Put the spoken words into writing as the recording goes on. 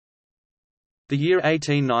The year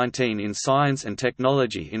 1819 in science and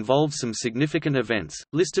technology involved some significant events,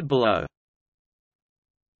 listed below.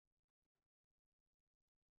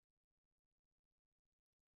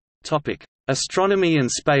 Astronomy and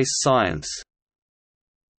space science.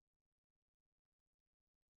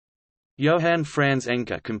 Johann Franz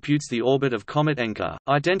Encke computes the orbit of comet Encke,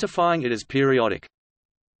 identifying it as periodic.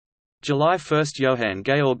 July 1 – Johann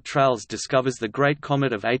Georg Tralles discovers the Great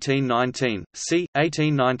Comet of 1819, c.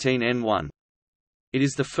 1819 N1. It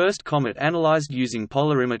is the first comet analyzed using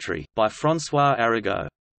polarimetry, by François Arago.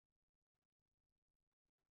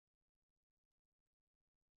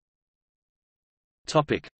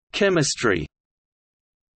 Chemistry.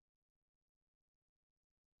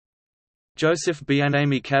 Joseph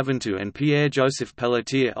Bianami Caventou and Pierre-Joseph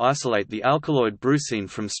Pelletier isolate the alkaloid brucine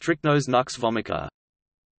from Strychnos nux vomica.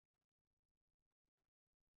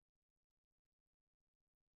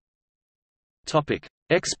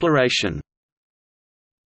 Exploration.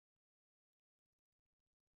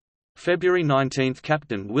 February 19 –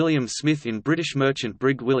 Captain William Smith in British merchant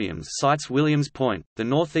brig Williams sights Williams Point, the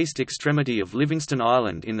northeast extremity of Livingston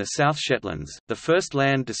Island in the South Shetlands, the first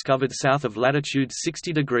land discovered south of latitude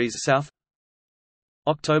 60 degrees south.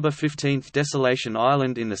 October 15 – Desolation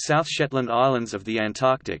Island in the South Shetland Islands of the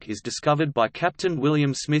Antarctic is discovered by Captain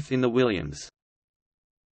William Smith in the Williams.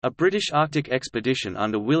 A British Arctic expedition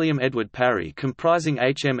under William Edward Parry comprising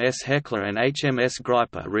HMS Hecla and HMS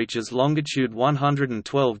Griper reaches longitude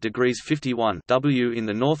 112 degrees 51 W in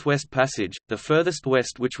the Northwest Passage, the furthest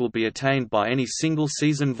west which will be attained by any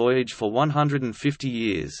single-season voyage for 150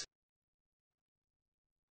 years.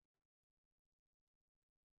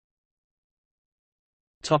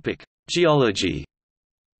 Geology.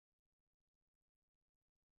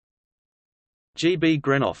 G. B.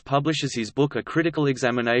 Grenoff publishes his book A Critical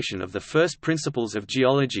Examination of the First Principles of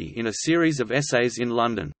Geology in a series of essays in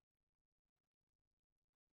London.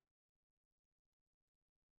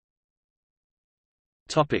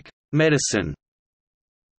 Medicine.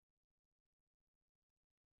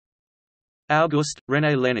 Auguste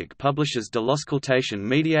René Laennec publishes De l'auscultation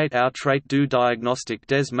médiate au trait du diagnostic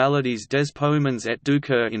des maladies des poumons et du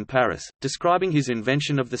cœur in Paris, describing his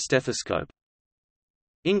invention of the stethoscope.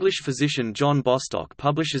 English physician John Bostock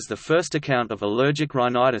publishes the first account of allergic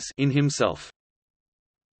rhinitis in himself.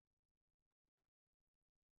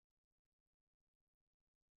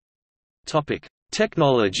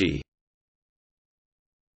 Technology.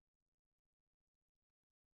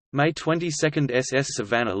 May 22 – SS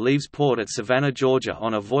Savannah leaves port at Savannah, Georgia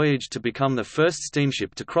on a voyage to become the first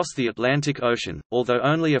steamship to cross the Atlantic Ocean, although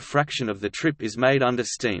only a fraction of the trip is made under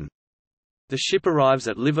steam. The ship arrives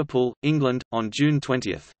at Liverpool, England, on June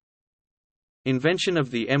 20. Invention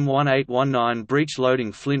of the M1819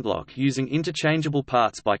 breech-loading flintlock using interchangeable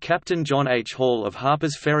parts by Captain John H. Hall of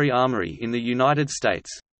Harper's Ferry Armory in the United States.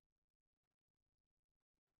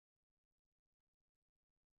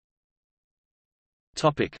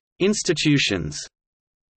 Institutions.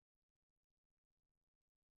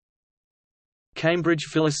 Cambridge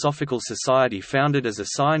Philosophical Society, founded as a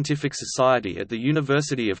scientific society at the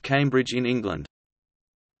University of Cambridge in England.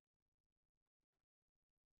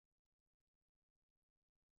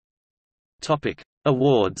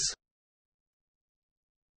 Awards.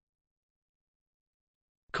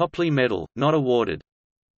 Copley Medal, not awarded.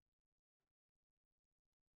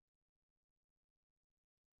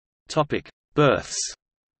 Births.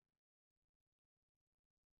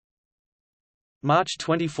 March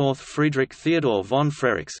 24 – Friedrich Theodor von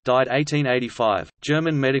Frerichs died 1885,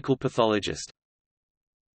 German medical pathologist.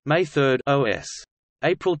 May 3 – O.S.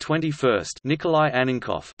 April 21 – Nikolai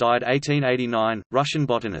Annenkopf died 1889, Russian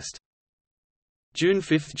botanist. June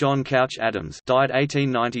 5 – John Couch Adams died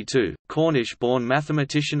 1892, Cornish-born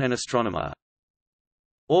mathematician and astronomer.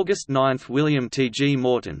 August 9 – William T. G.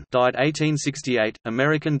 Morton died 1868,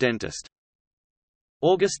 American dentist.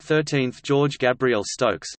 August 13 – George Gabriel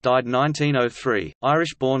Stokes died 1903,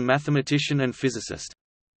 Irish-born mathematician and physicist.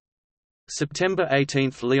 September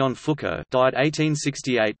 18 – Leon Foucault died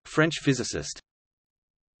 1868, French physicist.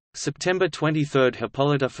 September 23 –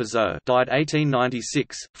 Hippolyte Fizeau died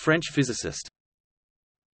 1896, French physicist.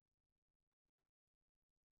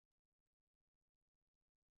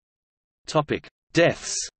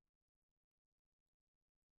 Deaths.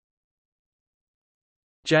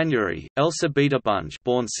 January, Elsa Beta Bunge,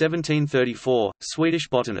 born 1734, Swedish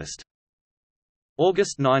botanist.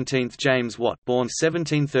 August 19, James Watt, born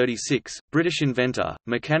 1736, British inventor,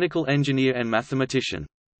 mechanical engineer and mathematician.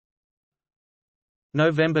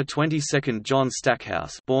 November 22, John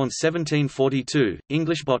Stackhouse, born 1742,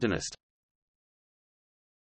 English botanist.